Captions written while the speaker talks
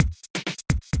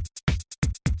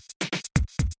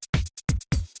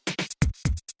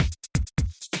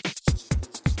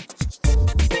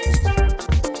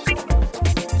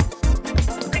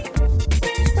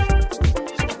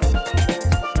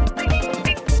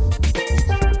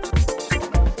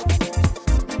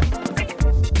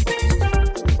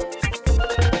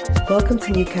Welcome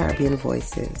to New Caribbean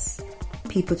Voices,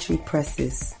 People Tree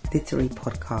Press's literary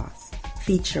podcast,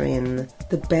 featuring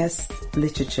the best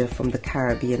literature from the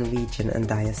Caribbean region and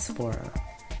diaspora.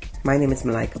 My name is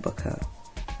Malaika Booker,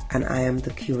 and I am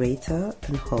the curator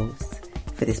and host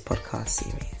for this podcast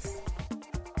series.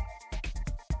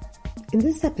 In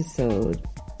this episode,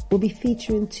 we'll be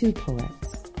featuring two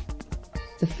poets.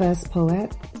 The first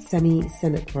poet, Seni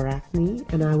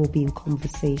Senekvarakni, and I will be in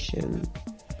conversation.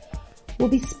 We'll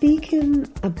be speaking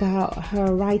about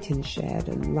her writing shed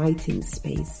and writing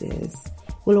spaces.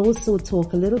 We'll also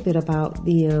talk a little bit about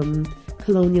the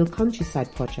Colonial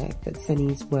Countryside project that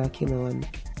Seni is working on,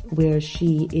 where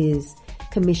she is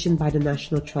commissioned by the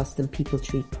National Trust and People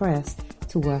Tree Press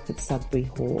to work at Sudbury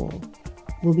Hall.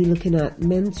 We'll be looking at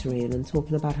mentoring and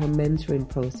talking about her mentoring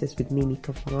process with Mimi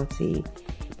Kafati.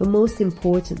 But most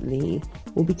importantly,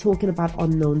 we'll be talking about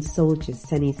Unknown Soldiers,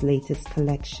 Seni's latest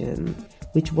collection,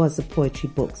 which was a Poetry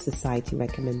Book Society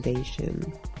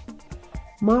recommendation.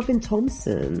 Marvin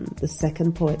Thompson, the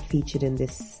second poet featured in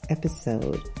this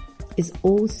episode, is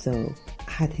also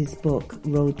had his book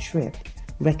Road Trip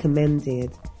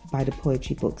recommended by the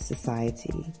Poetry Book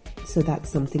Society. So that's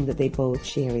something that they both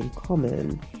share in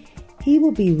common. He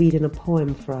will be reading a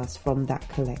poem for us from that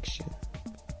collection.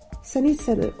 Seni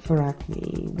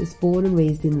Senekvarakni was born and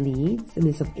raised in Leeds and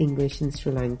is of English and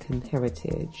Sri Lankan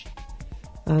heritage.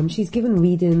 She's given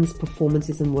readings,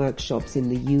 performances and workshops in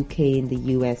the UK, in the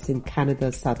US, in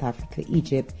Canada, South Africa,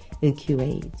 Egypt and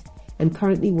Kuwait, and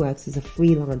currently works as a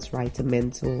freelance writer,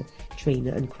 mentor,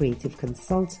 trainer and creative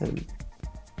consultant.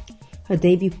 Her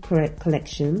debut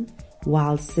collection,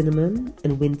 Wild Cinnamon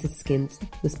and Winter Skin,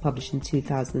 was published in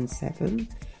 2007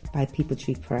 by People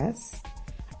Tree Press,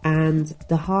 and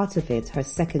The Heart of It, her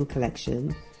second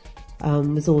collection,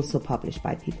 was also published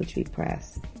by People Tree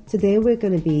Press. Today we're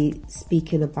going to be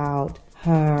speaking about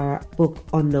her book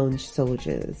Unknown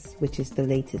Soldiers, which is the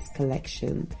latest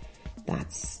collection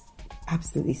that's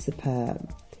absolutely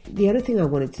superb. The other thing I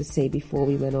wanted to say before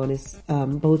we went on is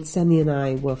both Seni and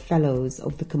I were fellows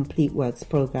of the Complete Works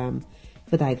Programme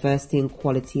for Diversity and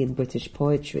Quality in British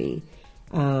Poetry.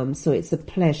 So it's a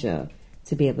pleasure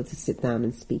to be able to sit down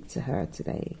and speak to her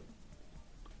today.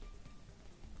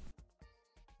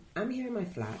 I'm here in my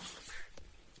flat.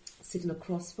 Sitting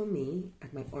across from me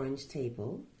at my orange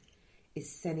table is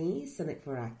Seni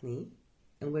Senekvarakni,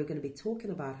 and we're going to be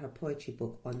talking about her poetry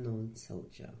book Unknown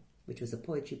Soldier, which was a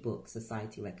Poetry Book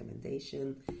Society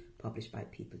recommendation published by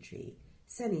People Tree.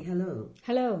 Seni, hello.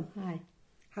 Hello, hi.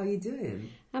 How are you doing?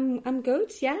 I'm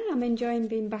good, yeah. I'm enjoying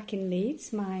being back in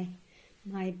Leeds, my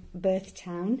birth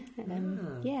town.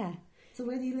 Yeah. So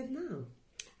where do you live now?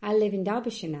 I live in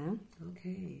Derbyshire now.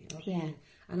 Okay. Yeah.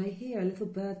 And I hear a little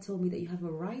bird told me that you have a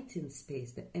writing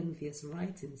space, the envious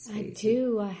writing space. I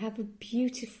do. I have a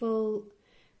beautiful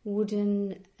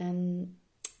wooden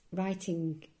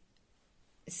writing.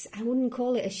 I wouldn't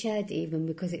call it a shed even,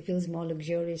 because it feels more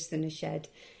luxurious than a shed.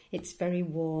 It's very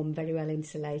warm, very well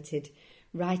insulated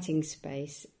writing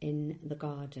space in the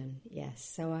garden.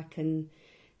 Yes, so I can.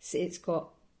 It's got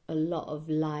a lot of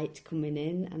light coming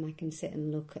in, and I can sit and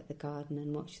look at the garden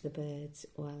and watch the birds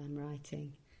while I'm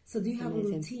writing. So do you have a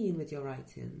routine with your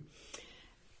writing?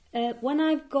 When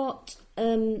I've got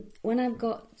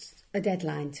a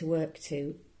deadline to work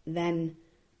to, then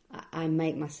I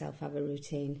make myself have a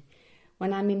routine.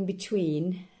 When I'm in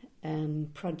between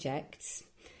projects,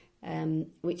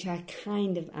 which I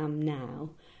kind of am now,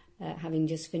 having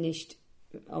just finished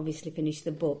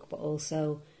the book, but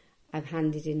also I've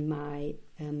handed in my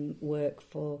work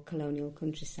for Colonial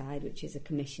Countryside, which is a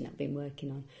commission I've been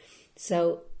working on.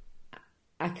 So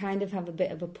I kind of have a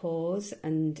bit of a pause,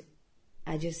 and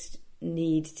I just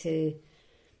need to,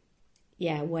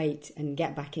 wait and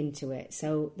get back into it.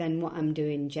 So then what I'm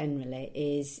doing generally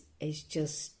is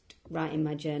just writing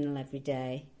my journal every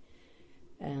day.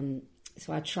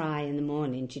 So I try in the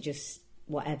morning to just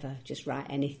write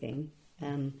anything.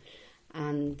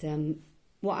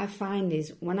 What I find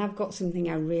is when I've got something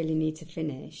I really need to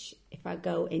finish, if I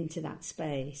go into that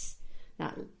space,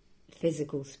 that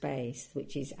physical space,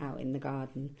 which is out in the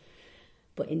garden,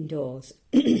 but indoors,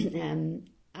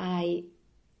 I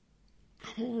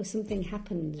don't know, something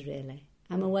happens really.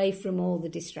 I'm away from all the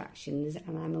distractions,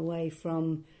 and I'm away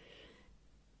from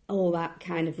all that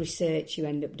kind of research you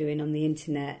end up doing on the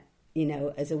internet,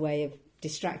 as a way of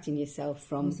distracting yourself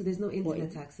from... So there's no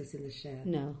internet access in the shed?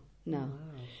 No. Wow.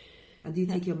 And do you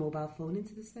take your mobile phone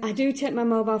into the shed? I do take my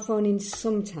mobile phone in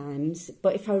sometimes,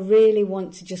 but if I really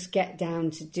want to just get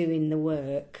down to doing the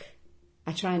work,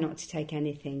 I try not to take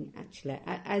anything, actually.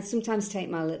 I sometimes take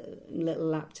my little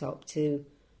laptop to,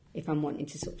 if I'm wanting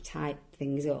to sort of type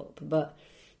things up, but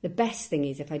the best thing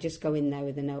is if I just go in there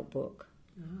with a notebook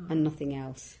and nothing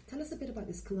else. Tell us a bit about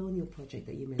this colonial project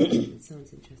that you mentioned. It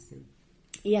sounds interesting.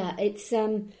 Yeah, it's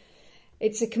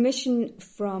a commission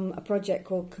from a project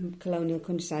called Colonial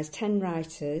Countryside. 10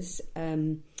 writers.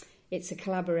 It's a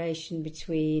collaboration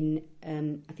between,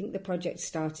 I think the project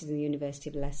started in the University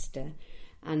of Leicester,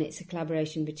 and it's a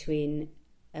collaboration between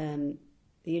the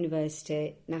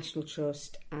University, National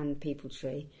Trust and People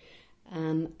Tree.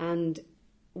 And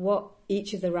what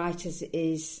each of the writers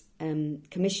is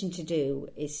commissioned to do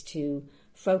is to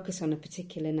focus on a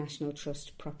particular National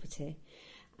Trust property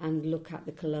and look at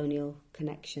the colonial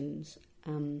connections.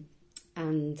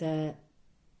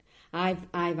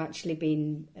 I've actually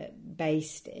been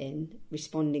based in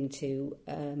responding to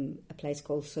a place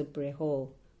called Sudbury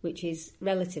Hall, which is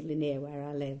relatively near where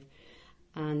I live,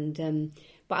 and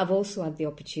but I've also had the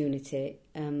opportunity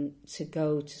to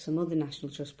go to some other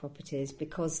National Trust properties,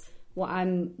 because what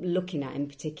I'm looking at in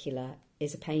particular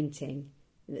is a painting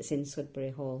that's in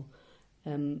Sudbury Hall,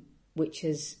 which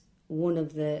is one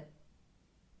of the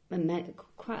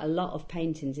quite a lot of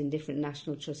paintings in different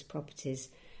National Trust properties,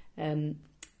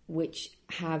 which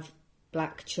have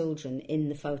black children in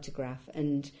the photograph,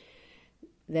 and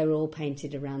they're all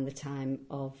painted around the time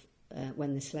of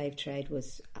when the slave trade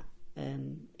was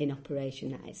in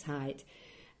operation at its height.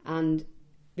 And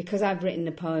because I've written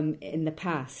a poem in the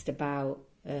past about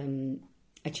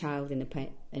a child in a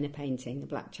painting, a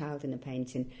black child in a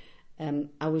painting,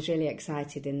 I was really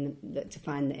excited to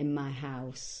find that in my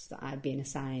house that I'd been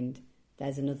assigned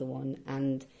there's another one,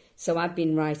 and so I've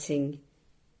been writing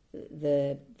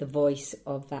the voice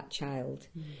of that child.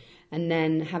 And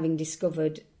then, having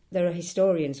discovered there are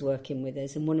historians working with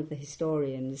us, and one of the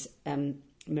historians,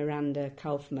 Miranda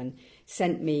Kaufman,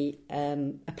 sent me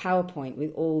a PowerPoint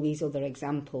with all these other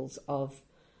examples of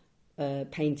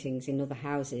paintings in other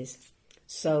houses.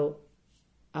 So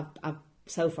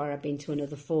so far I've been to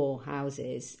another 4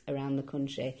 houses around the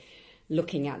country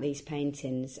looking at these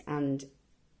paintings, and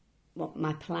what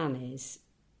my plan is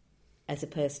as a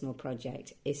personal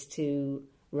project is to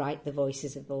write the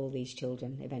voices of all these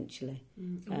children eventually.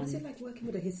 And what's it like working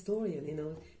with a historian? You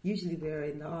know, usually we're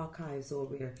in the archives or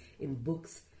we're in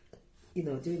books, you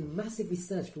know, doing massive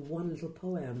research for one little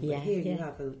poem. But here you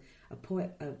have a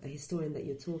poet, a historian that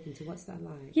you're talking to. What's that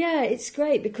like? Yeah, it's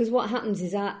great, because what happens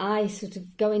is I sort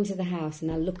of go into the house and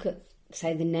I look at,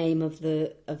 say, the name of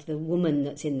the woman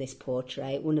that's in this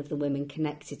portrait, one of the women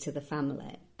connected to the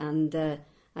family, and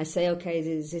I say, okay,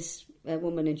 there's this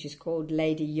woman and she's called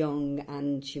Lady Young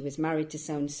and she was married to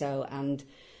so-and-so, and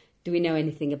do we know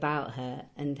anything about her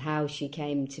and how she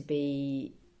came to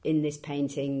be in this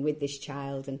painting with this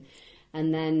child?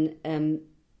 And then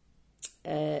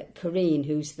Corinne,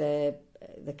 who's the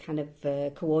kind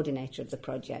of coordinator of the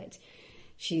project,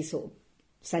 she sort of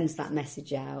sends that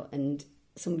message out and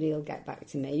somebody will get back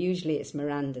to me. Usually it's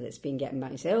Miranda that's been getting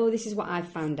back and say, oh, this is what I've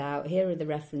found out, here are the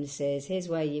references, here's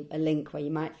where a link where you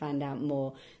might find out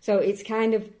more. So it's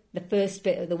kind of the first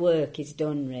bit of the work is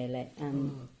done, really,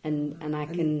 and I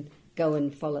can go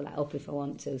and follow that up if I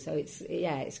want to. So it's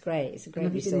great. It's a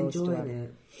great resource. Have you been enjoying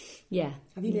it? Yeah.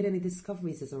 Have you made any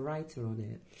discoveries as a writer on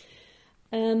it?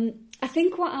 I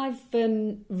think what I've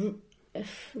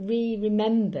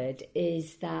remembered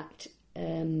is that,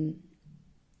 and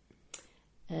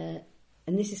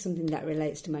this is something that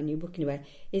relates to my new book in a way,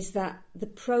 is that the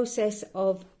process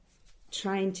of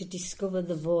trying to discover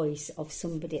the voice of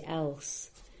somebody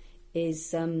else is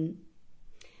something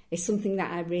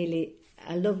that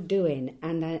I love doing,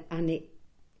 and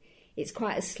it's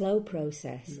quite a slow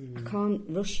process. I can't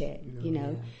rush it, you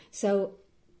know. Yeah. So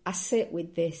I sit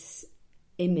with this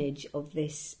image of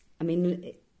this. I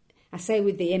mean, I say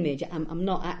with the image, I'm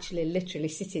not actually literally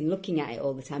sitting looking at it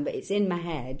all the time, but it's in my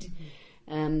head.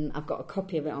 I've got a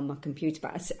copy of it on my computer,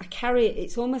 but I carry it.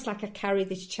 It's almost like I carry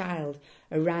this child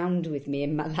around with me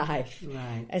in my life,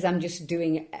 right, as I'm just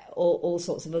doing all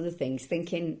sorts of other things,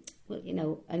 thinking, well, you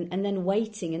know, and then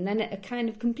waiting, and then at a kind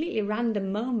of completely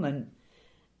random moment,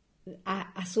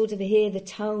 I sort of hear the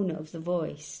tone of the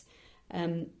voice,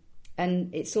 and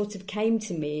it sort of came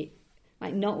to me,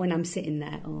 like not when I'm sitting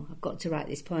there, oh, I've got to write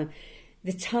this poem.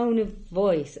 The tone of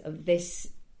voice of this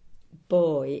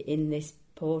boy in this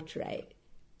portrait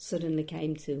suddenly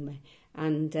came to me,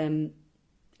 and then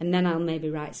I'll maybe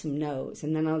write some notes,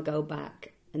 and then I'll go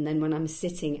back, and then when I'm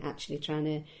sitting actually trying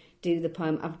to do the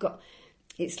poem,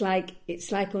 it's like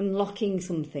unlocking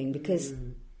something, because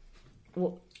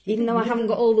even though I haven't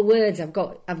got all the words, I've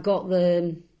got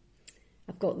the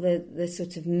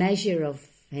sort of measure of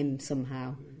him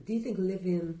somehow. Do you think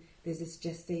there's this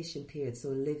gestation period, so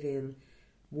living,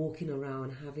 walking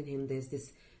around, having him, there's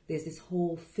this there's this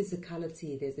whole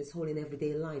physicality, there's this whole in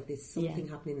everyday life, there's something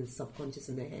happening in the subconscious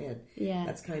in the head. Yeah.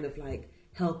 That's kind of like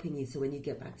helping you, so when you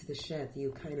get back to the shed,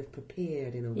 you're kind of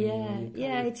prepared in a way.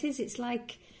 It is. It's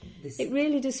like, it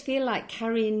really does feel like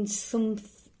carrying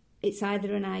it's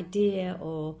either an idea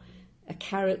or a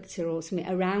character or something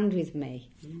around with me.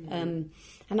 And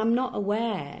I'm not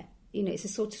aware, it's a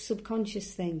sort of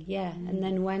subconscious thing, and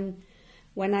then when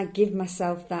I give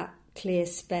myself that clear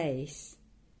space,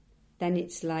 then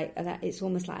it's like it's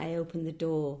almost like I open the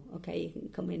door. Okay, you can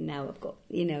come in now. I've got,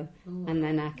 and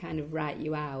then I kind of write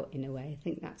you out in a way. I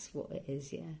think that's what it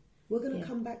is. Yeah. We're going to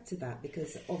come back to that,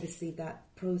 because obviously that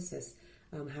process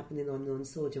happening on Unknown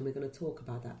Soldier, and we're going to talk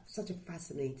about that. Such a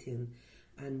fascinating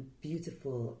and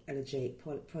beautiful, elegiac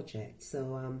project.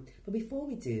 So, but before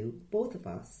we do, both of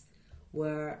us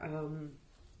were.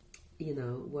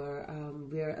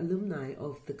 We're alumni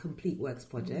of the Complete Works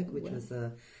project, which was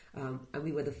and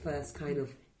we were the first kind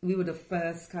of. We were the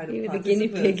guinea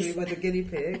pigs. We were the guinea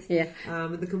pigs. Yeah.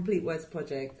 The Complete Works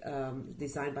project,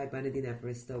 designed by Bernardine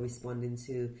Evaristo, responding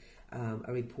to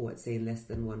a report saying less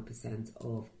than 1%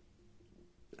 of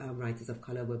writers of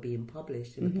colour were being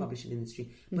published in the publishing industry.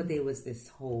 But there was this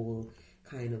whole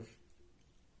kind of,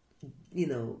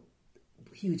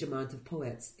 huge amount of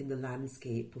poets in the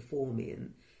landscape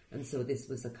performing. And so this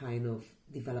was a kind of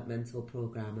developmental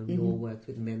program, and we all worked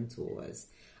with mentors.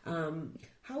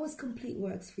 How was Complete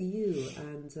Works for you?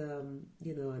 And,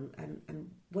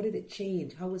 and what did it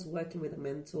change? How was working with a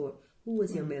mentor? Who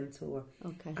was your mentor?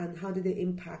 Okay. And how did it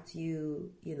impact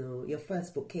you? Your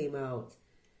first book came out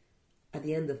at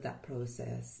the end of that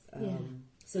process.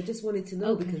 So just wanted to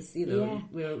know, because,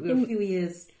 we're a few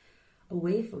years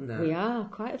away from that. We are,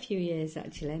 quite a few years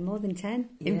actually, more than 10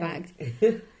 in fact.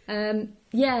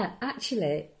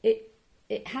 Actually,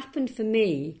 it happened for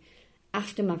me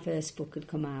after my first book had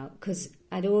come out, because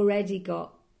I'd already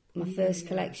got my first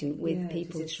collection with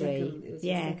People Tree. It was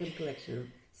your second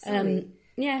collection.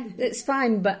 That's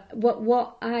fine. But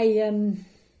what it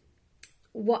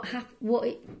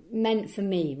meant for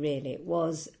me really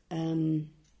was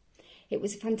it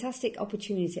was a fantastic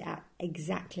opportunity at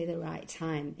exactly the right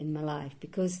time in my life,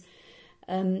 because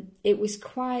it was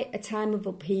quite a time of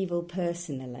upheaval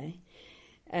personally,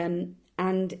 and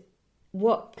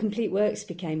what Complete Works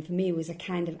became for me was a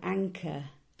kind of anchor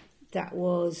that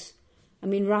was,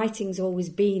 writing's always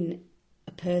been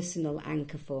a personal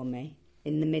anchor for me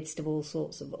in the midst of all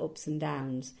sorts of ups and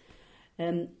downs.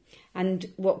 And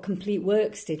what Complete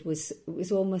Works did was, it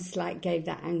was almost like gave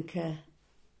that anchor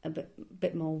a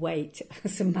bit more weight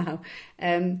somehow,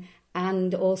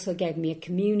 and also gave me a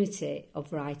community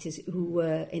of writers who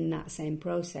were in that same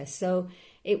process. So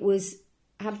it was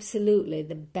absolutely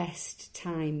the best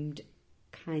timed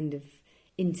kind of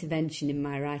intervention in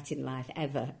my writing life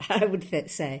ever, I would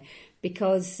say,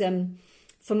 because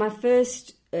for my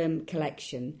first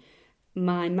collection,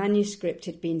 my manuscript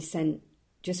had been sent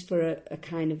just for a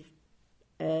kind of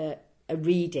a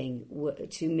reading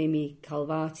to Mimi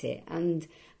Calvati, and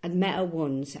I'd met her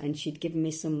once and she'd given me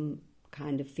some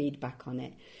kind of feedback on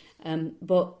it,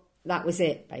 but that was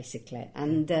it basically.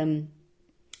 And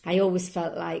I always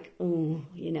felt like,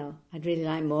 I'd really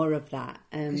like more of that.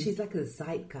 She's like a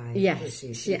zeitgeist. Yes,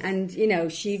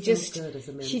 she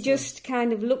just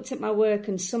kind of looked at my work,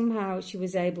 and somehow she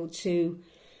was able to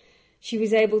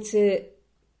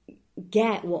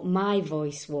get what my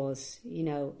voice was.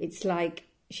 It's like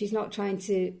she's not trying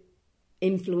to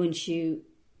influence you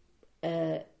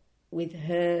with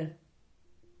her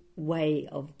way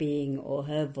of being or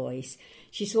her voice.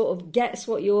 She sort of gets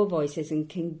what your voice is and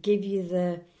can give you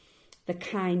the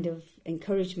kind of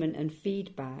encouragement and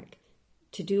feedback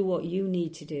to do what you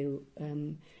need to do.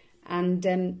 I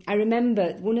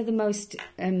remember one of the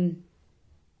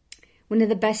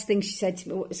best things she said to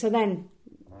me. So then,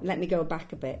 let me go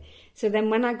back a bit. So then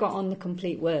when I got on the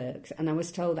Complete Works and I was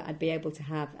told that I'd be able to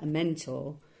have a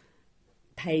mentor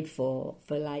paid for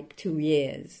like 2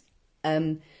 years,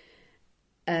 I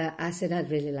said I'd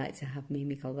really like to have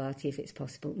Mimi Calvati if it's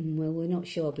possible. Well, we're not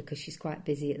sure because she's quite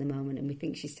busy at the moment and we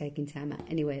think she's taking time out.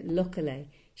 Anyway, luckily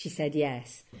she said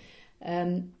yes.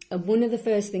 And one of the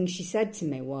first things she said to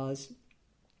me was,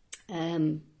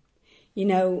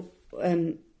 you've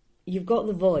got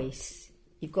the voice.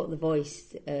 You've got the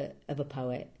voice of a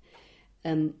poet.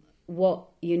 What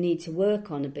you need to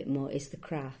work on a bit more is the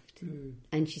craft.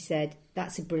 And she said,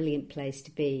 that's a brilliant place to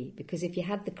be, because if you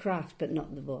had the craft but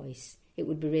not the voice, it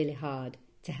would be really hard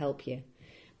to help you.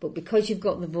 But because you've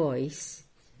got the voice,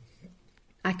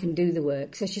 I can do the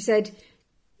work. So she said,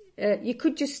 you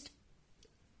could just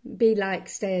be like,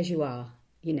 stay as you are,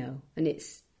 and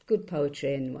good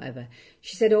poetry and whatever.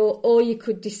 She said, or you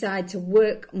could decide to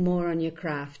work more on your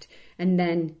craft, and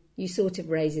then you sort of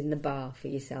raising the bar for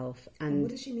yourself. And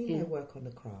what does she mean by work on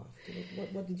the craft?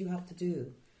 What did you have to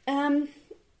do?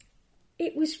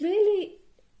 It was really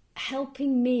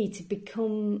helping me to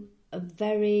become a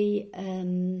very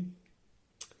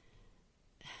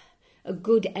a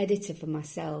good editor for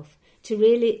myself, to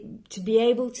be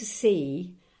able to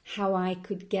see how I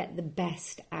could get the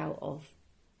best out of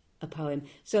a poem.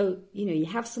 So, you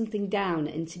have something down,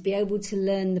 and to be able to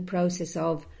learn the process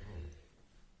of,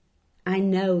 I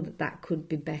know that could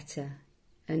be better.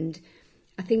 And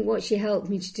I think what she helped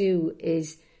me to do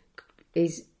is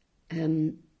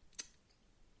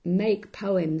make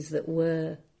poems that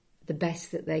were the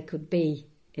best that they could be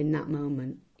in that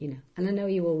moment, And I know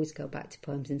you always go back to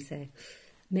poems and say,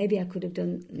 maybe I could have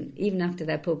done, even after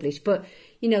they're published. But,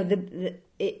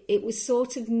 it was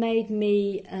sort of made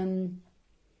me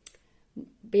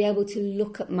be able to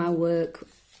look at my work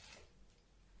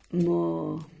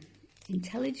more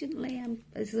intelligently,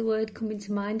 is the word coming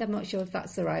to mind? I'm not sure if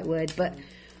that's the right word, but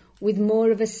with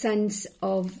more of a sense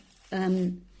of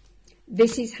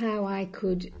this is how I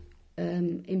could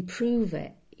improve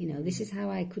it. This is how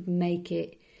I could make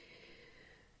it,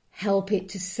 help it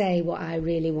to say what I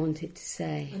really want it to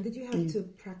say. And did you have to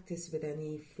practice with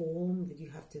any form? Did you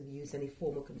have to use any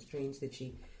formal constraints? Did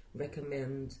she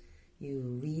recommend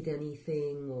you read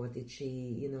anything, or did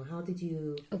she, how did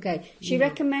you... Okay, she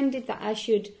recommended that I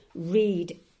should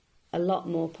read a lot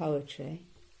more poetry.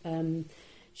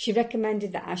 She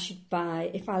recommended that I should buy,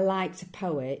 if I liked a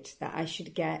poet, that I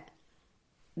should get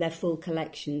their full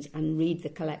collections and read the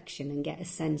collection and get a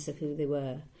sense of who they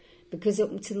were. Because up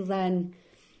until then,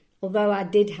 although I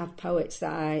did have poets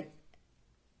that I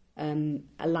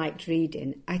liked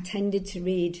reading, I tended to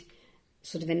read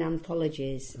sort of in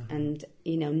anthologies and,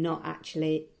 not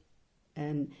actually...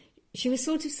 she was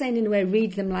sort of saying, in a way,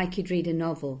 read them like you'd read a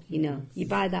novel, You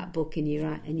buy that book and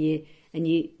you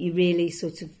really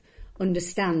sort of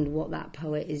understand what that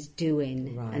poet is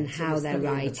doing, right, and so how they're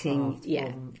writing,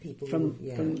 from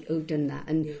who've done that.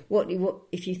 And what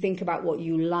if you think about what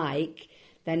you like,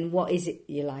 then what is it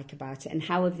you like about it, and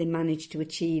how have they managed to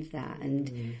achieve that?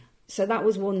 And so that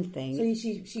was one thing. So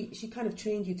she kind of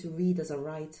trained you to read as a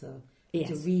writer,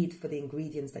 to read for the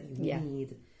ingredients that you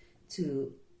need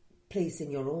to place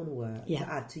in your own work, to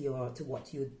add to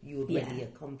what you already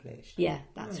accomplished. Yeah,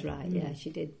 that's right. Yeah, she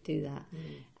did do that.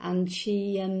 And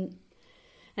she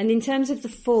and in terms of the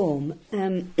form,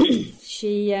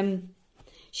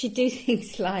 she'd do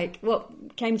things like,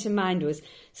 what came to mind was,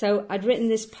 so I'd written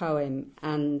this poem,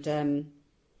 and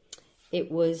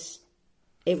it was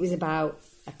about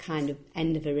a kind of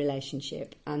end of a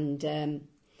relationship, and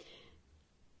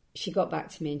she got back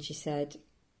to me and she said,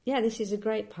 yeah, this is a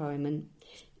great poem, and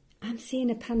I'm seeing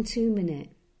a pantoum in it.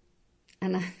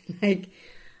 And I'm like,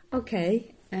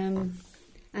 okay. And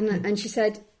she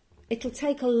said, it'll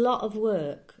take a lot of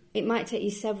work. It might take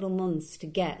you several months to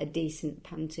get a decent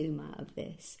pantoum out of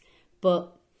this,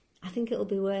 but I think it'll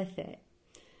be worth it.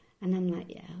 And I'm like,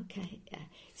 yeah, okay, yeah.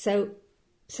 So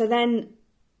then,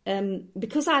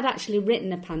 because I'd actually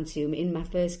written a pantoum in my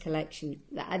first collection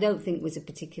that I don't think was a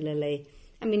particularly,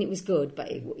 I mean, it was good,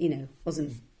 but it,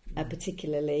 wasn't a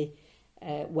particularly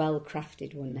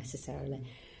well-crafted one necessarily.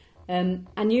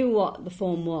 I knew what the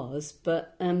form was,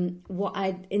 but what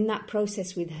I in that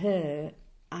process with her,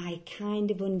 I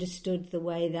kind of understood the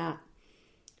way that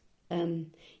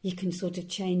you can sort of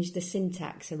change the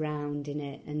syntax around in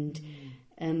it and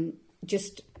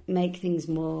just make things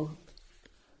more,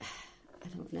 I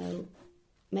don't know,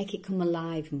 make it come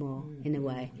alive more in a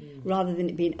way, rather than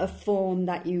it being a form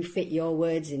that you fit your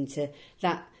words into,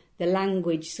 that the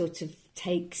language sort of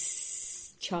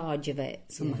takes charge of it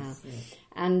somehow. Yes, yes.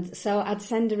 And so I'd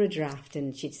send her a draft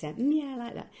and she'd say, yeah, I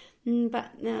like that.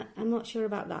 But no, I'm not sure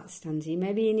about that stanza.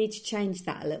 Maybe you need to change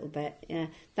that a little bit. Yeah,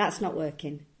 that's not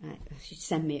working. Right. She'd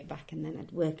send me it back and then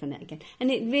I'd work on it again.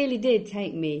 And it really did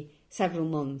take me several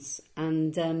months.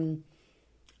 And I'm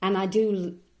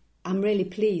really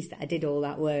pleased that I did all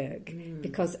that work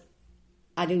because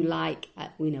I do like,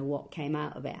 what came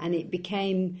out of it. And it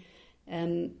became...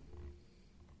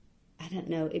 I don't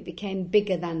know, it became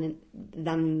bigger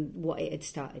than what it had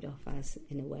started off as,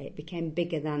 in a way. It became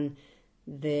bigger than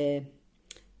the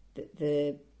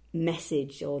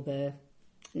message or than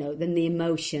the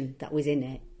emotion that was in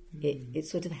it. It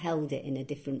sort of held it in a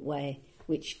different way,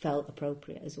 which felt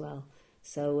appropriate as well.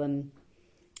 So, I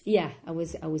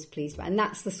was pleased with it. And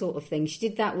that's the sort of thing. She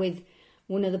did that with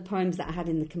one of the poems that I had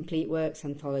in the Complete Works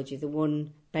anthology, the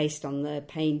one based on the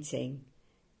painting,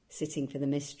 Sitting for the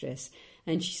Mistress.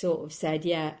 and she sort of said,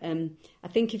 I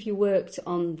think if you worked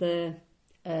on the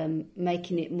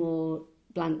making it more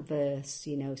blank verse,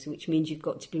 so which means you've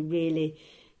got to be really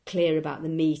clear about the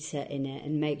metre in it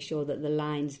and make sure that the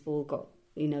lines have all got,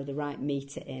 the right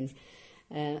metre in.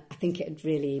 I think it would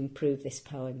really improve this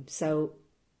poem. So,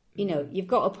 you've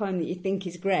got a poem that you think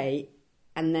is great,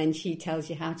 and then she tells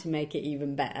you how to make it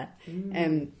even better,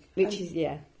 And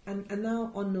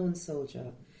now Unknown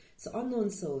Soldier. So Unknown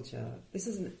Soldier, this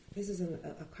is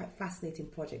a quite fascinating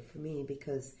project for me,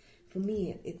 because for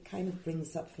me it kind of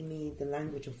brings up for me the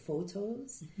language of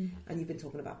photos, and you've been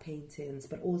talking about paintings,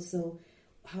 but also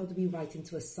how do we write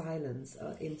into a silence,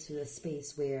 into a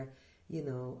space where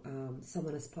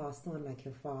someone has passed on, like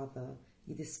your father.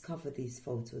 You discover these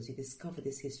photos, you discover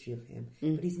this history of him,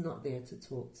 but he's not there to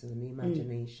talk to in the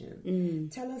imagination.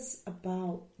 Tell us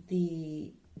about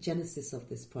the genesis of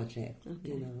this project.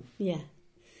 Okay. Yeah.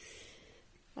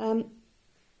 I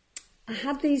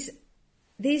had these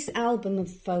album of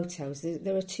photos.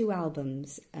 There are 2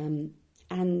 albums, and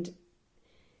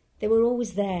they were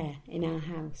always there in our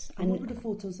house. And what were the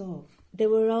photos of? They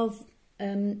were of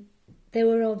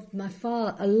my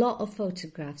father. A lot of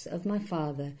photographs of my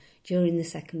father during the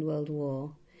Second World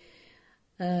War.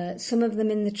 Some of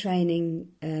them in the training,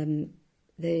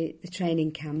 the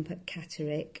training camp at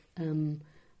Catterick, and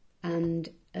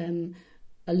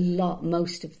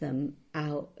most of them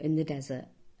out in the desert,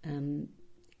 in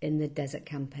the desert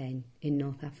campaign in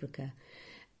North Africa.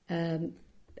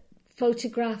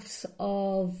 Photographs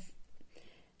of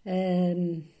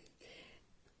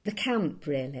the camp,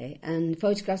 really, and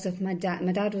photographs of my dad.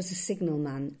 My dad was a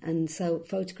signalman, and so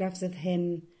photographs of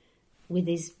him with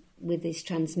his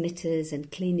transmitters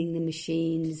and cleaning the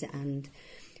machines, and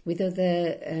with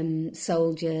other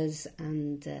soldiers,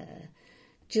 and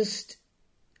just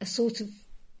a sort of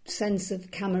sense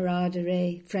of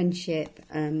camaraderie, friendship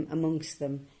amongst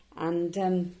them. And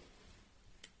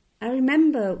I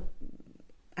remember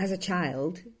as a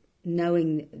child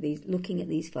looking at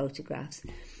these photographs,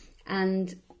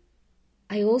 and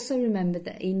I also remember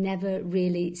that he never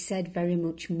really said very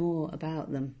much more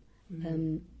about them,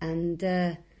 and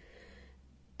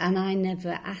I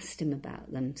never asked him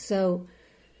about them. So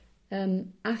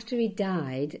after he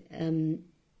died,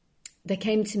 they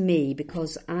came to me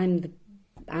because I'm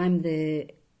the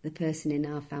person in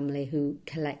our family who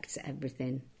collects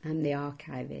everything. I'm the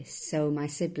archivist. So my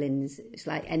siblings, it's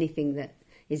like anything that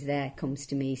is there comes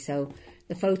to me. So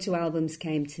the photo albums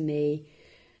came to me.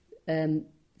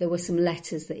 There were some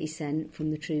letters that he sent from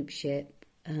the troop ship.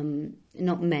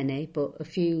 Not many, but a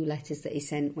few letters that he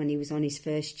sent when he was on his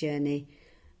first journey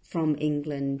from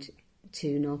England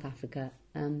to North Africa.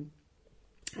 I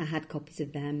had copies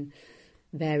of them,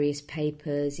 various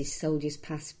papers, his soldier's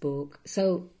passbook.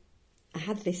 So I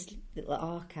had this little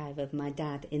archive of my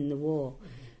dad in the war.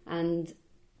 And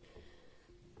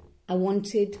I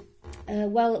wanted...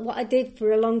 what I did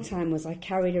for a long time was I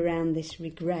carried around this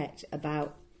regret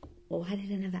about, well, why did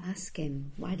I never ask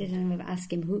him? Why did I never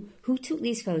ask him who took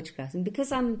these photographs? And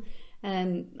because I'm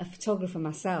a photographer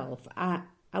myself, I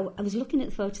was looking at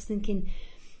the photos thinking,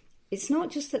 it's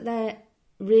not just that they're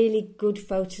really good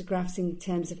photographs in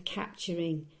terms of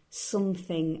capturing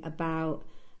something about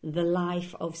the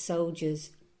life of soldiers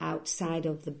outside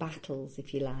of the battles,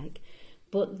 if you like,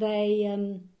 but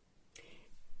the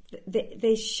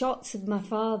shots of my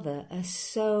father are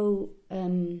so...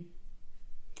 when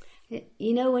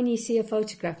you see a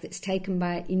photograph that's taken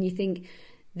by... and you think,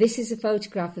 this is a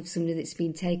photograph of somebody that's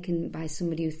been taken by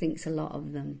somebody who thinks a lot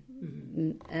of them.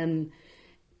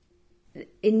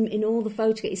 In all the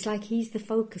photographs, it's like he's the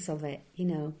focus of it,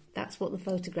 That's what the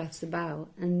photograph's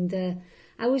about. And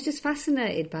I was just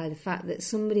fascinated by the fact that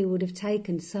somebody would have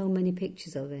taken so many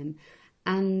pictures of him,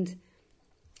 and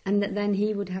that then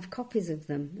he would have copies of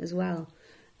them as well.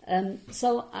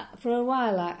 So for a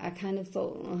while I kind of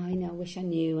thought, I wish I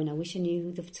knew, and I wish I knew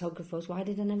who the photographer was. Why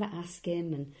did I never ask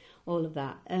him, and all of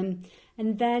that? And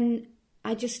then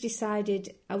I just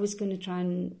decided I was going to try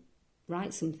and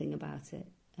write something about it.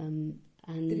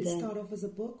 Did it start off as a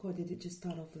book, or did it just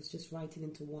start off as just writing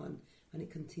into one, and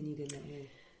it continued in that way?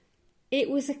 It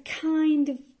was a kind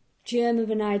of germ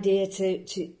of an idea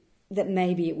to that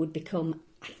maybe it would become,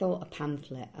 I thought, a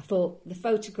pamphlet. I thought the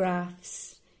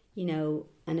photographs,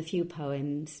 and a few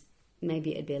poems,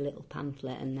 maybe it'd be a little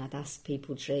pamphlet, and I'd ask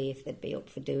Peepletree if they'd be up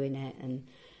for doing it, and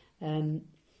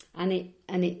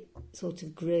it sort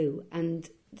of grew. And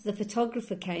the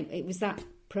photographer came. It was that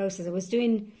process.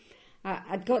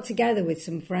 I'd got together with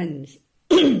some friends,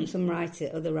 some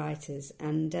other writers,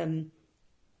 and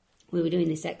we were doing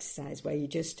this exercise where you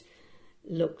just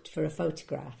looked for a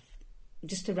photograph,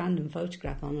 just a random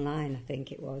photograph online, I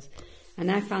think it was,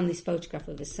 And I found this photograph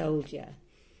of a soldier,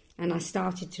 and I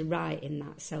started to write in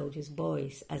that soldier's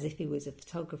voice as if he was a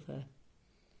photographer.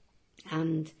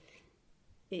 And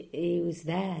he was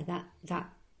there, that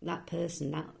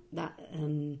person, that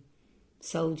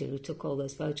soldier who took all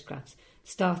those photographs,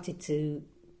 started to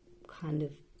kind of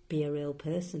be a real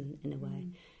person in a way.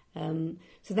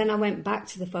 So then I went back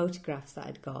to the photographs that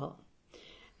I'd got,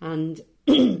 and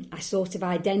I sort of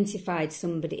identified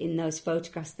somebody in those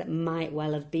photographs that might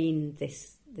well have been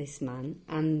this man,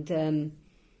 and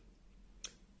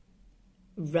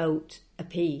wrote a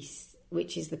piece,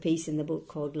 which is the piece in the book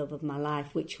called Love of My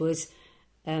Life, which was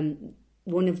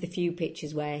one of the few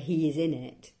pictures where he is in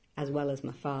it, as well as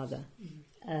my father.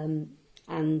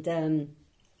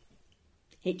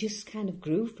 It just kind of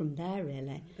grew from there,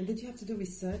 really. And did you have to do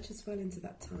research as well into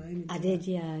that time? I did,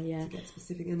 yeah. To get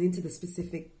specific, and into the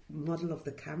specific model of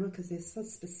the camera, because there's such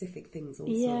specific things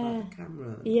also about the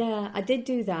camera. Yeah, I did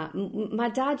do that. My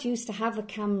dad used to have a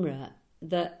camera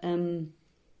that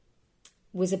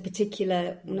was a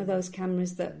particular, one of those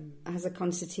cameras that has a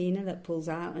concertina that pulls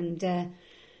out. And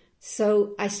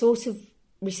so I sort of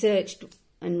researched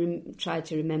and tried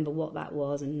to remember what that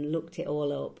was and looked it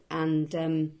all up.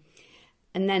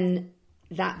 And then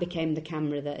that became the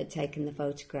camera that had taken the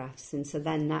photographs. And so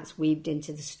then that's weaved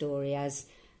into the story as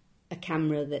a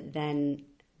camera that then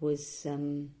was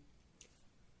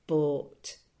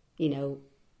bought,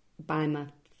 by my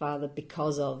father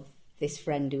because of this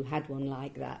friend who had one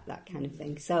like that kind of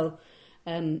thing. So,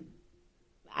 all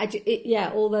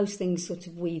those things sort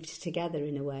of weaved together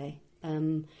in a way.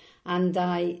 And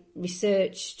I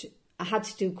had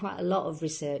to do quite a lot of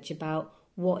research about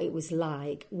what it was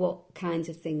like, what kinds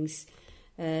of things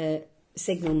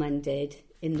signalmen did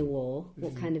in the war,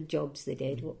 what kind of jobs they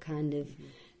did, what kind of,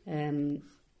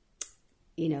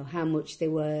 how much they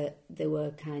were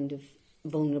kind of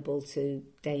vulnerable to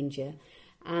danger.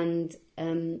 And,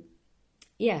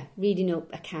 reading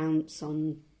up accounts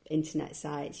on internet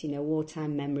sites,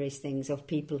 wartime memories, things of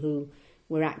people who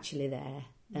were actually there.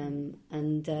 And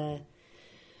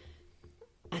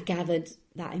I gathered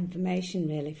that information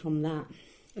really from that.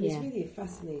 And it's really a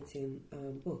fascinating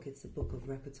book. It's a book of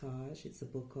reportage. It's a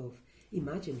book of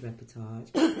imagined reportage,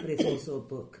 but it's also a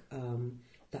book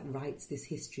that writes this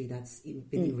history that's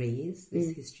been erased. This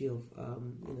history of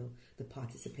the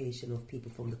participation of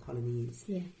people from the colonies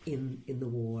in the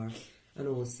war, and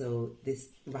also this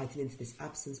writing into this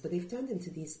absence. But they've turned into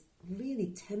these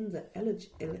really tender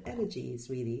elegies,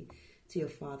 really, to your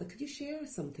father. Could you share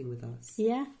something with us?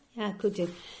 Yeah, I could do.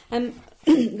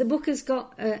 The book has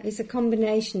got it's a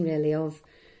combination really of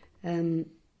the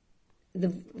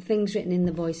things written in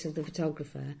the voice of the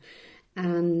photographer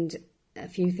and a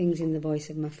few things in the voice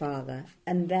of my father,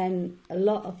 and then a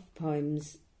lot of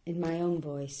poems in my own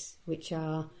voice, which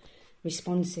are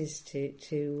responses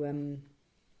to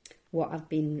what I've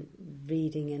been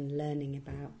reading and learning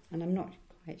about. And I'm not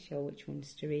quite sure which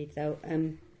ones to read, though.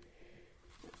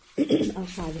 I'll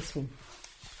try this one.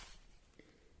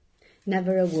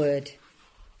 Never a word.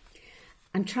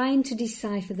 I'm trying to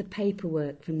decipher the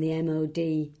paperwork from the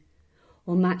MOD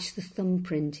or match the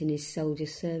thumbprint in his soldier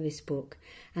service book,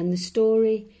 and the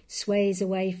story sways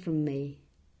away from me,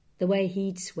 the way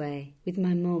he'd sway with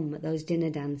my mum at those dinner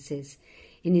dances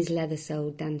in his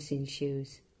leather-soled dancing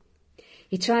shoes.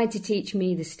 He tried to teach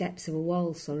me the steps of a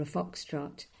waltz or a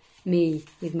foxtrot, me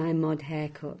with my mod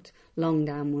haircut, long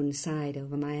down one side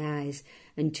over my eyes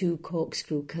and 2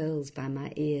 corkscrew curls by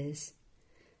my ears.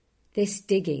 This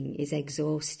digging is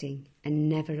exhausting, and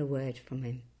never a word from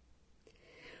him.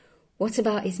 What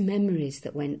about his memories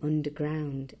that went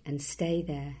underground and stay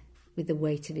there with the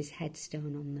weight of his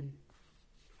headstone on them?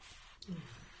 Oh,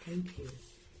 thank you.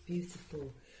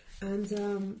 Beautiful.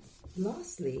 And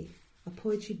lastly, a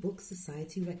Poetry Book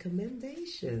Society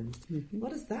recommendation. Mm-hmm.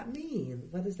 What does that mean?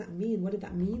 What does that mean? What did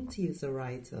that mean to you as a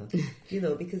writer?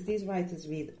 Because these writers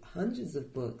read hundreds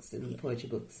of books in the Poetry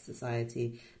Book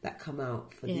Society that come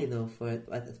out for for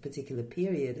a particular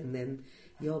period, and then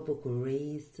your book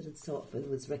raised to the top and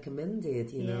was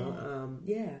recommended.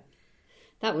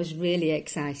 That was really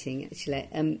exciting, actually.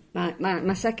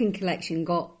 My second collection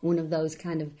got one of those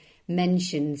kind of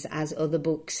mentions as other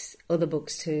books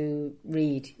to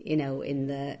read, in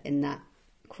that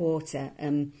quarter.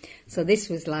 So this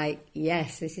was like,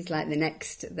 yes, this is like the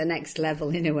next level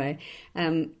in a way.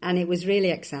 And it was really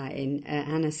exciting.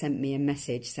 Hannah sent me a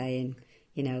message saying,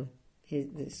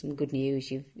 there's some good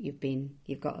news.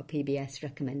 You've got a PBS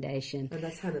recommendation. And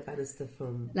that's Hannah Bannister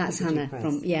from. That's People Hannah Press.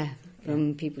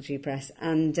 from People Tree Press,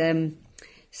 and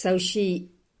so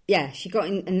she got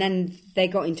in, and then they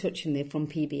got in touch with me from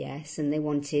PBS, and they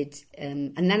wanted.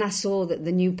 And then I saw that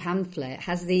the new pamphlet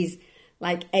has these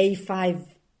like A5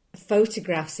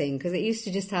 photographs in, because it used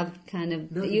to just have kind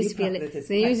of it used to be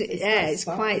it's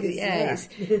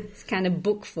kind of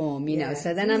book form, you know.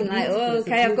 So then I'm like,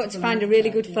 okay, I've got to find a really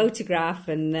good photograph,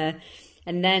 and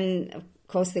then of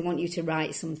course they want you to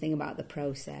write something about the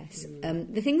process.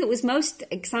 The thing that was most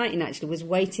exciting actually was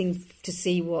waiting to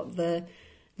see what the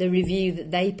review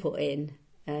that they put in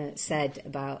said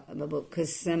about my book,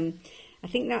 because I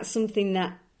think that's something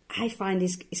that I find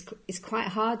is quite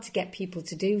hard to get people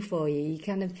to do for you. You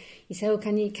say,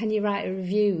 can you write a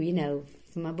review, you know,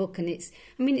 for my book? And it's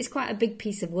quite a big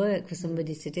piece of work for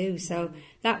somebody to do. So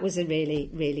that was a really,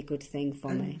 really good thing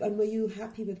for me. And were you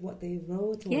happy with what they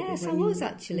wrote? Yes, I was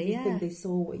actually. Did you think they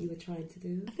saw what you were trying to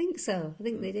do? I think so. I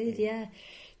think they did. Yeah.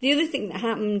 The other thing that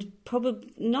happened,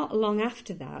 probably not long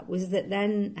after that, was that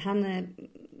then Hannah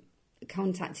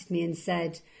contacted me and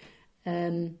said,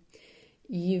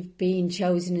 you've been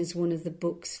chosen as one of the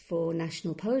books for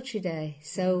National Poetry Day.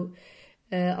 So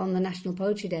on the National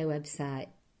Poetry Day website,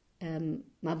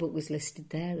 my book was listed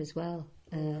there as well.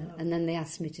 And then they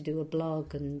asked me to do a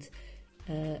blog, and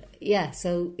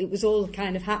so it was all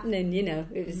kind of happening, you know.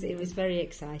 It was very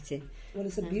exciting. Well,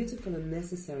 it's a beautiful and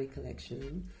necessary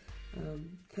collection.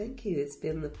 Thank you. It's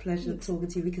been a pleasure talking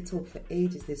to you. We could talk for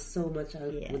ages. There's so much I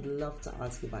would love to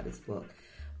ask you about this book.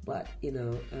 But, you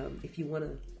know, if you want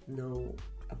to know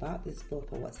about this book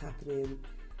or what's happening,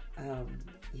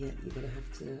 you're going to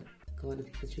have to go on the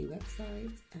People Tree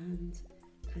website and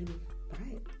kind of buy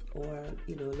it. Or,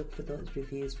 you know, look for those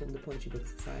reviews from the Poetry Book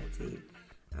Society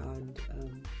and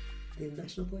the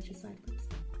National Poetry Society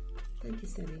website. Thank you,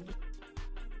 Seni.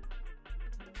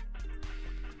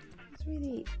 It's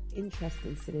really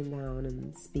interesting sitting down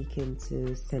and speaking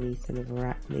to Seni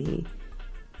Seneviratne.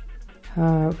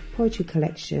 Her poetry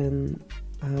collection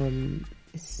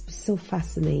is so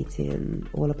fascinating,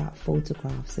 all about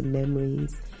photographs and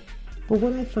memories. But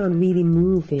what I found really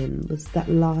moving was that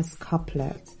last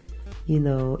couplet, you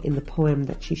know, in the poem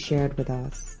that she shared with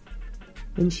us,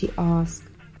 when she asked,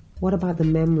 what about the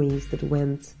memories that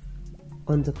went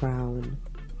underground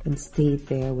and stayed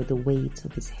there with the weight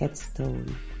of his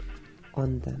headstone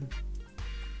on them?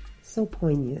 So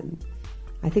poignant.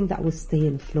 I think that will stay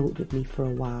and float with me for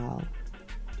a while.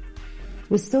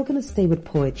 We're still going to stay with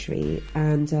poetry,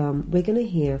 and we're going to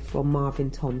hear from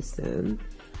Marvin Thompson.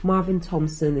 Marvin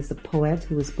Thompson is a poet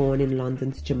who was born in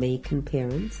London to Jamaican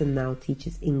parents and now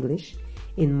teaches English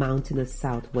in mountainous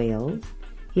South Wales.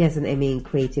 He has an MA in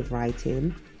creative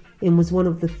writing and was one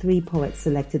of the 3 poets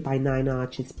selected by Nine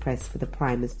Arches Press for the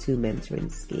Primus 2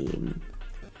 mentoring scheme.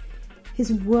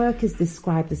 His work is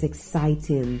described as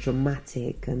exciting,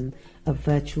 dramatic, and a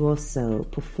virtuoso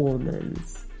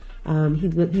performance. He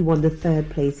won the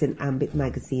 3rd place in Ambit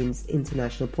Magazine's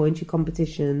International Poetry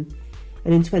Competition,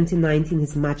 and in 2019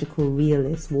 his magical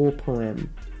realist war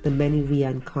poem, The Many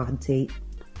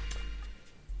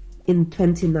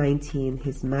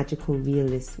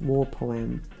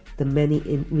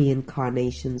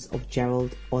Reincarnations of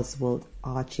Gerald Oswald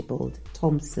Archibald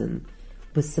Thompson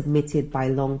was submitted by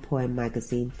Long Poem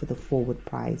Magazine for the Forward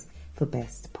Prize for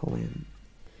Best Poem.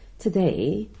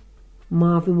 Today,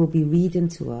 Marvin will be reading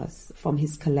to us from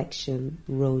his collection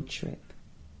Road Trip,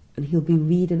 and he'll be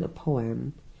reading a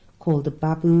poem called The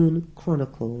Baboon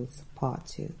Chronicles Part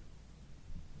 2.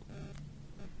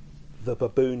 The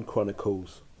Baboon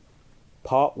Chronicles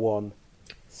Part 1.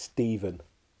 Stephen.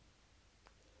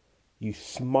 You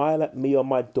smile at me on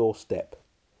my doorstep,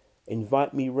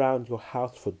 invite me round your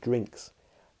house for drinks,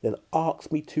 then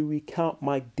ask me to recount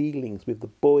my dealings with the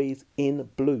boys in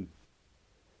blue.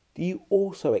 Do you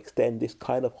also extend this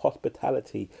kind of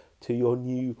hospitality to your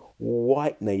new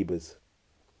white neighbours?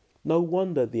 No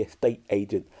wonder the estate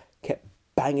agent kept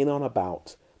banging on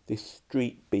about this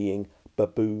street being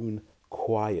baboon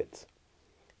quiet.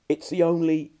 It's the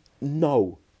only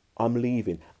no, I'm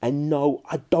leaving, and no,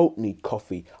 I don't need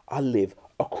coffee. I live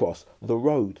across the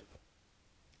road.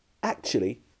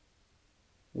 Actually,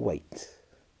 wait.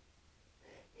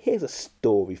 Here's a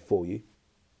story for you.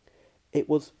 It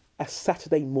was a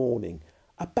Saturday morning,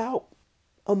 about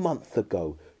a month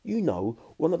ago. You know,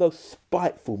 one of those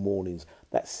spiteful mornings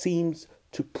that seems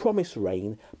to promise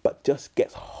rain but just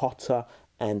gets hotter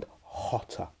and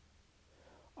hotter.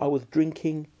 I was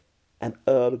drinking an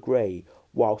Earl Grey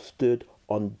while stood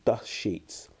on dust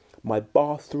sheets. My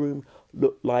bathroom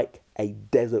looked like a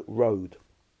desert road.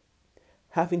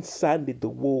 Having sanded the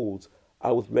walls,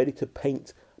 I was ready to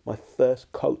paint my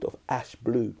first coat of ash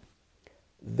blue.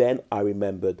 Then I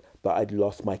remembered that I'd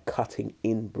lost my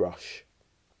cutting-in brush.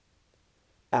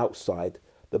 Outside,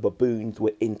 the baboons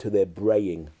were into their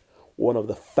braying, one of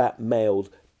the fat males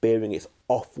baring its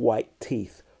off-white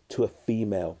teeth to a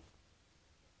female.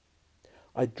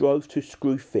 I drove to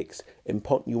Screwfix in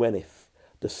Pontnewydd,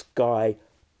 the sky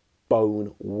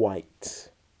bone white.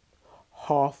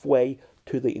 Halfway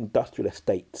to the industrial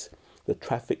estates, the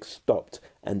traffic stopped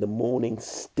and the morning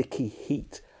sticky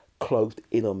heat closed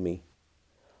in on me.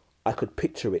 I could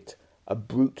picture it, a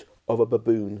brute of a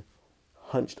baboon,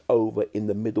 hunched over in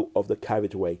the middle of the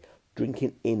carriageway,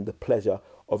 drinking in the pleasure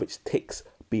of its ticks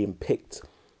being picked,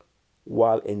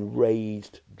 while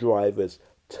enraged drivers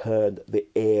turned the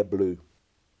air blue.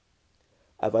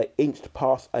 As I inched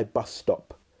past a bus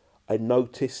stop, I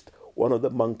noticed one of the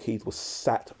monkeys was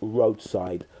sat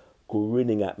roadside,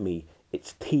 grinning at me,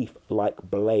 its teeth like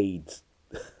blades.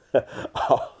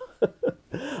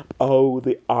 Oh,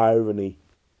 the irony.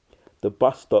 The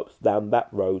bus stops down that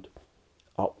road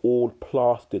are all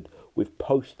plastered with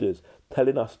posters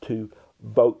telling us to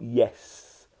vote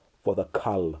yes for the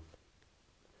cull.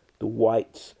 The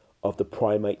whites of the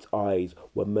primate's eyes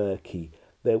were murky.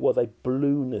 There was a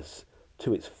blueness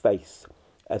to its face,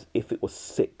 as if it was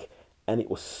sick, and it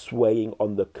was swaying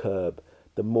on the curb,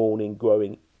 the morning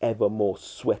growing ever more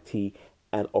sweaty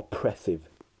and oppressive.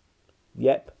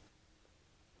 Yep,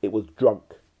 it was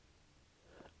drunk.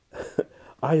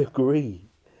 I agree.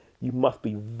 You must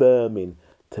be vermin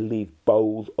to leave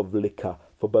bowls of liquor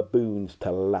for baboons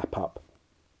to lap up.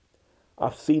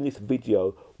 I've seen this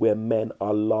video where men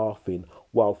are laughing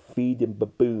while feeding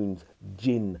baboons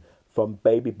gin from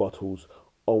baby bottles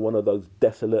on one of those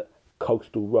desolate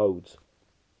coastal roads.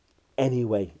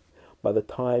 Anyway, by the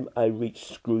time I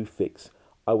reached Screwfix,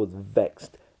 I was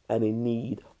vexed and in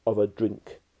need of a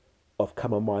drink of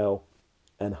chamomile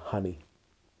and honey.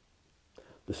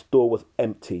 The store was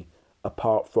empty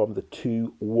apart from the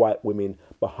two white women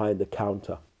behind the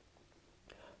counter.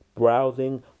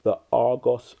 Browsing the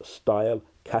Argos-style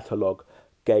catalogue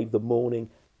gave the morning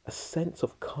a sense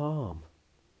of calm.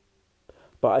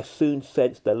 But I soon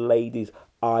sensed the ladies'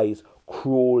 eyes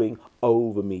crawling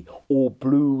over me, all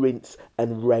blue rinse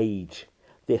and rage.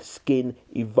 Their skin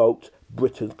evoked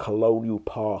Britain's colonial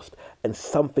past, and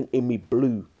something in me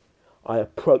blew. I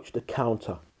approached the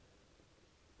counter.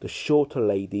 The shorter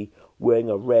lady, wearing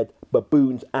a red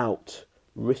 "baboons out"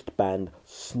 wristband,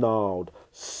 snarled,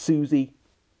 "Susie,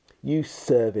 you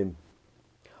serve him."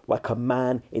 Like a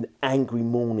man in angry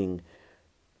mourning,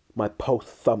 my pulse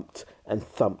thumped and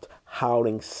thumped,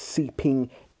 howling seeping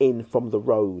in from the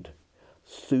road.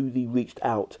 Susie reached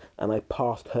out and I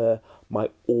passed her my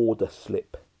order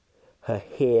slip, her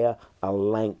hair a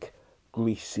lank,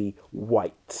 greasy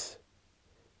white.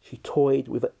 She toyed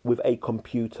with a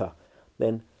computer,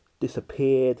 then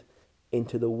disappeared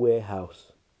into the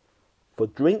warehouse. For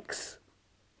drinks?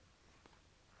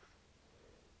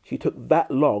 She took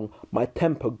that long, my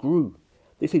temper grew.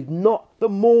 This is not the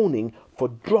morning for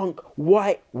drunk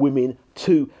white women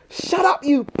to... Shut up,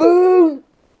 you boon!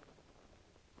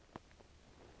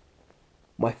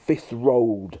 My fist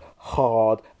rolled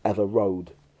hard as a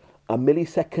road. A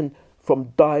millisecond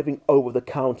from diving over the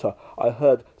counter, I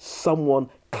heard someone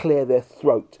clear their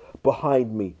throat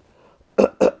behind me.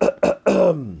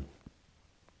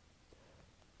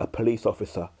 A police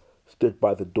officer stood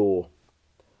by the door,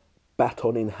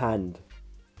 baton in hand,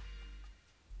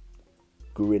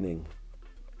 grinning.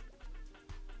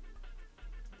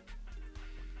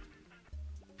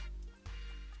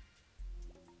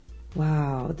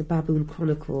 Wow, the Baboon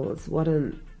Chronicles. What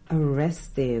an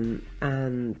arresting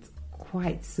and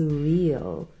quite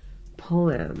surreal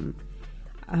poem.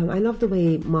 I love the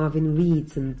way Marvin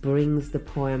reads and brings the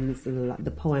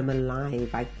poem alive.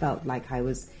 I felt like I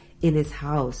was in his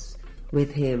house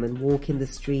with him and walking the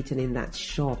street and in that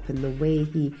shop, and the way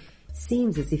he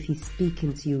seems as if he's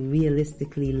speaking to you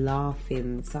realistically,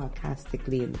 laughing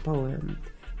sarcastically in the poem.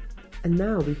 And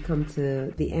now we've come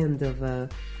to the end of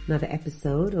another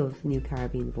episode of New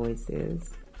Caribbean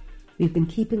Voices. We've been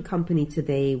keeping company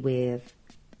today with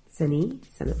Seni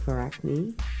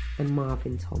Senetvarakni and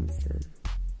Marvin Thompson.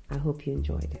 I hope you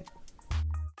enjoyed it.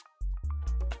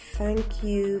 Thank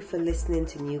you for listening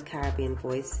to New Caribbean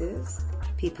Voices,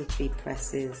 People Tree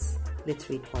Press's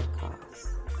literary podcast.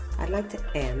 I'd like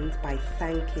to end by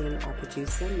thanking our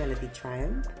producer, Melody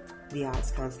Triumph, the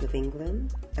Arts Council of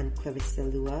England, and Clarissa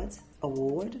Luard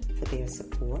Award for their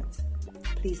support.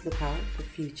 Please look out for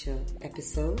future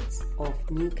episodes of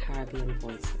New Caribbean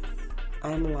Voices.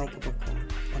 I'm Malaika Booker,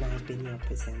 and I've been your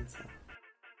presenter.